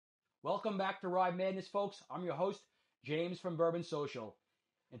Welcome back to Rye Madness, folks. I'm your host, James from Bourbon Social.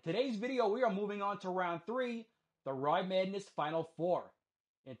 In today's video, we are moving on to round 3, the Rye Madness Final 4.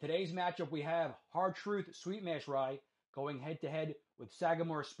 In today's matchup, we have Hard Truth Sweet Mash Rye going head-to-head with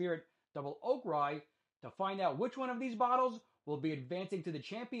Sagamore Spirit Double Oak Rye to find out which one of these bottles will be advancing to the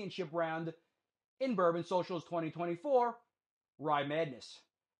championship round in Bourbon Social's 2024 Rye Madness.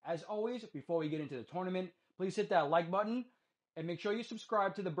 As always, before we get into the tournament, please hit that like button and make sure you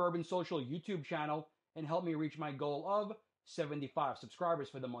subscribe to the Bourbon Social YouTube channel and help me reach my goal of 75 subscribers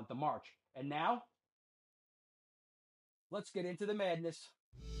for the month of March. And now, let's get into the madness.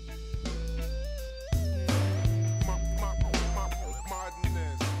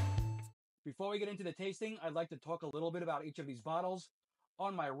 Before we get into the tasting, I'd like to talk a little bit about each of these bottles.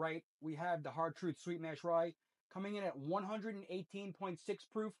 On my right, we have the Hard Truth Sweet Mash Rye coming in at 118.6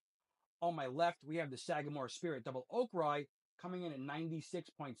 proof. On my left, we have the Sagamore Spirit Double Oak Rye coming in at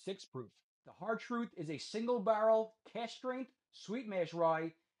 96.6 proof. The Hard Truth is a single barrel, cask strength, sweet mash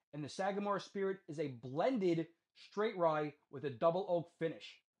rye, and the Sagamore Spirit is a blended straight rye with a double oak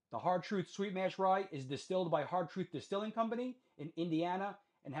finish. The Hard Truth Sweet Mash Rye is distilled by Hard Truth Distilling Company in Indiana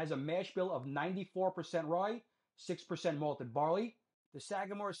and has a mash bill of 94% rye, 6% malted barley. The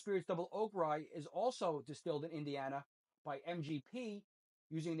Sagamore Spirit's Double Oak Rye is also distilled in Indiana by MGP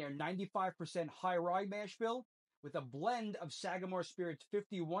using their 95% high rye mash bill with a blend of Sagamore Spirit's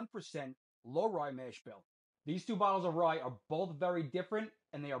 51% low rye mash bill. These two bottles of rye are both very different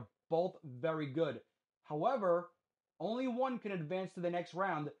and they are both very good. However, only one can advance to the next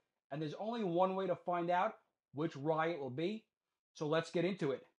round, and there's only one way to find out which rye it will be. So let's get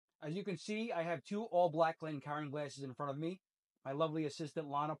into it. As you can see, I have two all black Glencairn glasses in front of me. My lovely assistant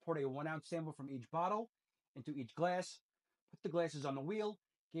Lana poured a 1 ounce sample from each bottle into each glass, put the glasses on the wheel,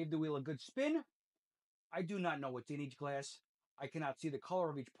 gave the wheel a good spin. I do not know what's in each glass. I cannot see the color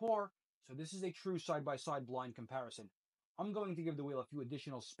of each pour, so this is a true side-by-side blind comparison. I'm going to give the wheel a few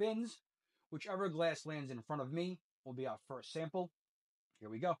additional spins. Whichever glass lands in front of me will be our first sample. Here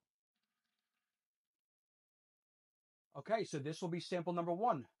we go. Okay, so this will be sample number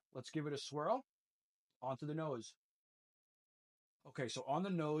 1. Let's give it a swirl. Onto the nose. Okay, so on the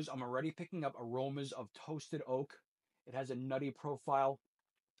nose, I'm already picking up aromas of toasted oak. It has a nutty profile.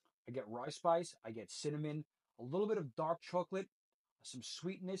 I get rye spice, I get cinnamon, a little bit of dark chocolate, some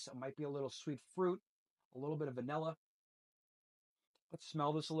sweetness. It might be a little sweet fruit, a little bit of vanilla. Let's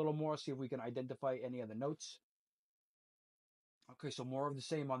smell this a little more, see if we can identify any of the notes. Okay, so more of the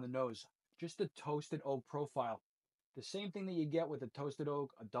same on the nose. Just the toasted oak profile. The same thing that you get with a toasted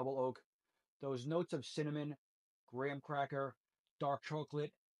oak, a double oak. Those notes of cinnamon, graham cracker, dark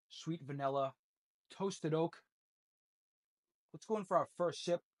chocolate, sweet vanilla, toasted oak. Let's go in for our first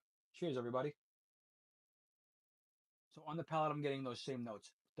sip. Cheers, everybody. So on the palate, I'm getting those same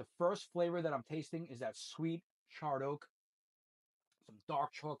notes. The first flavor that I'm tasting is that sweet charred oak, some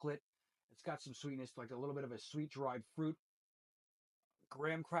dark chocolate. It's got some sweetness, like a little bit of a sweet dried fruit,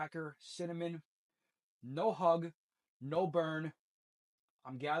 graham cracker, cinnamon, no hug, no burn.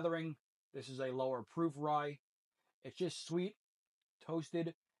 I'm gathering this is a lower proof rye. It's just sweet,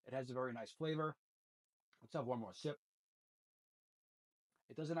 toasted. It has a very nice flavor. Let's have one more sip.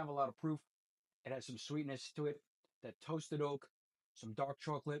 It doesn't have a lot of proof. It has some sweetness to it. That toasted oak, some dark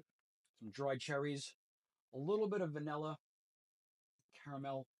chocolate, some dried cherries, a little bit of vanilla,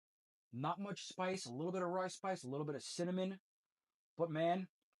 caramel, not much spice, a little bit of rye spice, a little bit of cinnamon. But man,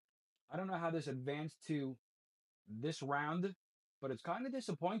 I don't know how this advanced to this round, but it's kind of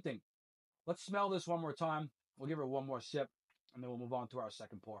disappointing. Let's smell this one more time. We'll give it one more sip, and then we'll move on to our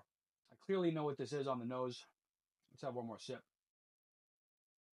second pour. I clearly know what this is on the nose. Let's have one more sip.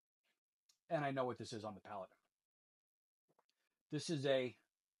 And I know what this is on the palate. This is a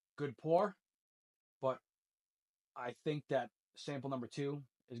good pour, but I think that sample number 2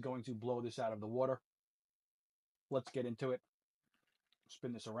 is going to blow this out of the water. Let's get into it.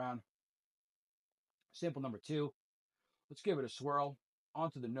 Spin this around. Sample number 2. Let's give it a swirl.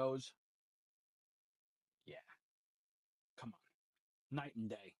 Onto the nose. Yeah. Come on. Night and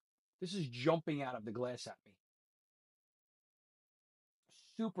day. This is jumping out of the glass at me.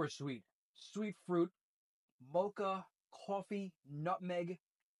 Super sweet. Sweet fruit. Mocha. Coffee. Nutmeg.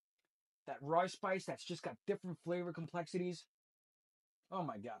 That rye spice that's just got different flavor complexities. Oh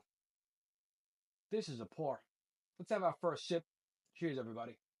my God. This is a pour. Let's have our first sip. Cheers,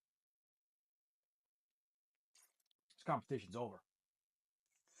 everybody. This competition's over.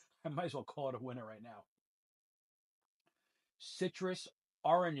 I might as well call it a winner right now. Citrus,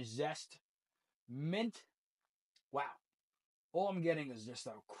 orange zest, mint. Wow. All I'm getting is just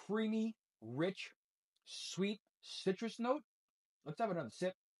a creamy, rich, sweet citrus note. Let's have another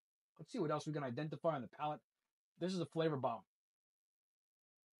sip. Let's see what else we can identify on the palate. This is a flavor bomb.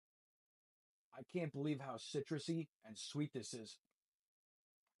 I can't believe how citrusy and sweet this is.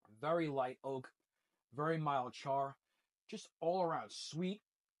 Very light oak, very mild char, just all around sweet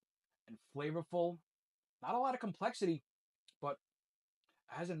and flavorful. Not a lot of complexity, but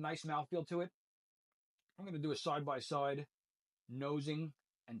it has a nice mouthfeel to it. I'm going to do a side-by-side nosing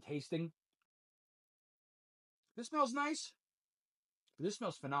and tasting. This smells nice, but this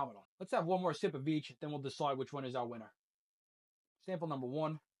smells phenomenal. Let's have one more sip of each, then we'll decide which one is our winner. Sample number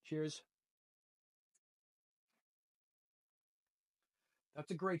one. Cheers.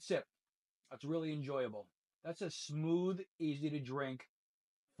 That's a great sip. That's really enjoyable. That's a smooth, easy to drink,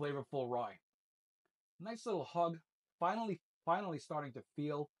 flavorful rye. Nice little hug. Finally starting to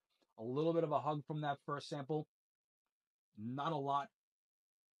feel a little bit of a hug from that first sample. Not a lot.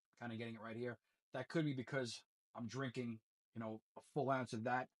 Kind of getting it right here. That could be because I'm drinking, a full ounce of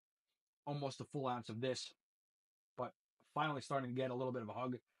that, almost a full ounce of this. But finally starting to get a little bit of a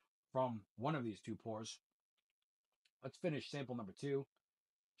hug from one of these two pours. Let's finish sample number two.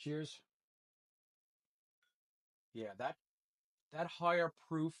 Cheers. Yeah, that higher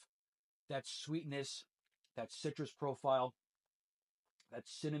proof, that sweetness, that citrus profile, that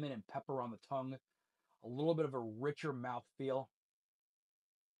cinnamon and pepper on the tongue, a little bit of a richer mouthfeel,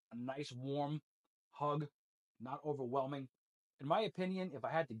 a nice warm hug, not overwhelming. In my opinion, if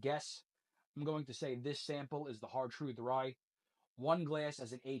I had to guess, I'm going to say this sample is the Hard Truth Rye. One glass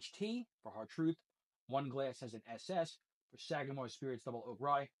as an HT for Hard Truth, one glass as an SS for Sagamore Spirits Double Oak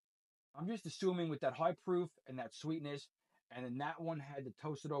Rye. I'm just assuming with that high proof and that sweetness, and then that one had the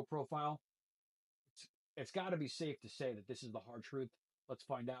toasted oak profile, it's got to be safe to say that this is the Hard Truth. Let's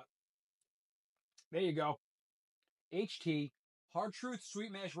find out. There you go. HT, Hard Truth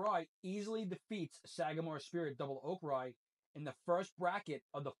Sweet Mash Rye easily defeats Sagamore Spirit Double Oak Rye in the first bracket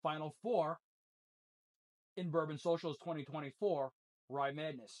of the Final Four in Bourbon Social's 2024 Rye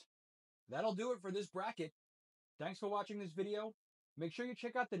Madness. That'll do it for this bracket. Thanks for watching this video. Make sure you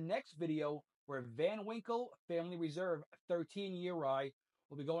check out the next video where Van Winkle Family Reserve 13-year rye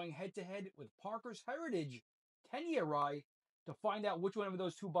will be going head-to-head with Parker's Heritage 10-year rye to find out which one of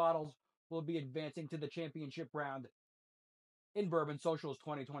those two bottles will be advancing to the championship round in Bourbon Social's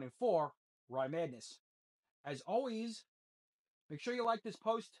 2024 Rye Madness. As always, make sure you like this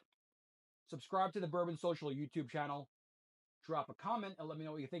post, subscribe to the Bourbon Social YouTube channel, drop a comment and let me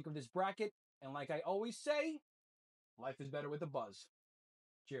know what you think of this bracket. And like I always say, life is better with a buzz.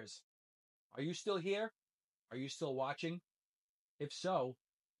 Cheers. Are you still here? Are you still watching? If so,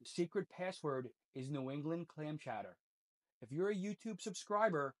 the secret password is New England Clam Chowder. If you're a YouTube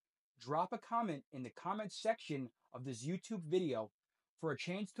subscriber, drop a comment in the comment section of this YouTube video for a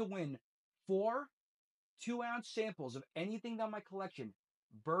chance to win 4 2-ounce samples of anything on my collection,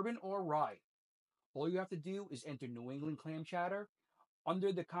 bourbon or rye. All you have to do is enter New England Clam Chowder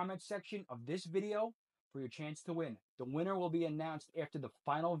under the comment section of this video for your chance to win. The winner will be announced after the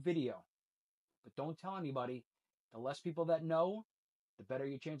final video. But don't tell anybody. The less people that know, the better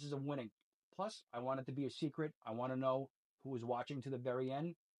your chances of winning. Plus, I want it to be a secret. I want to know who is watching to the very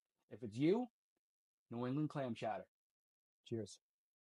end. If it's you, New England Clam Chowder. Cheers.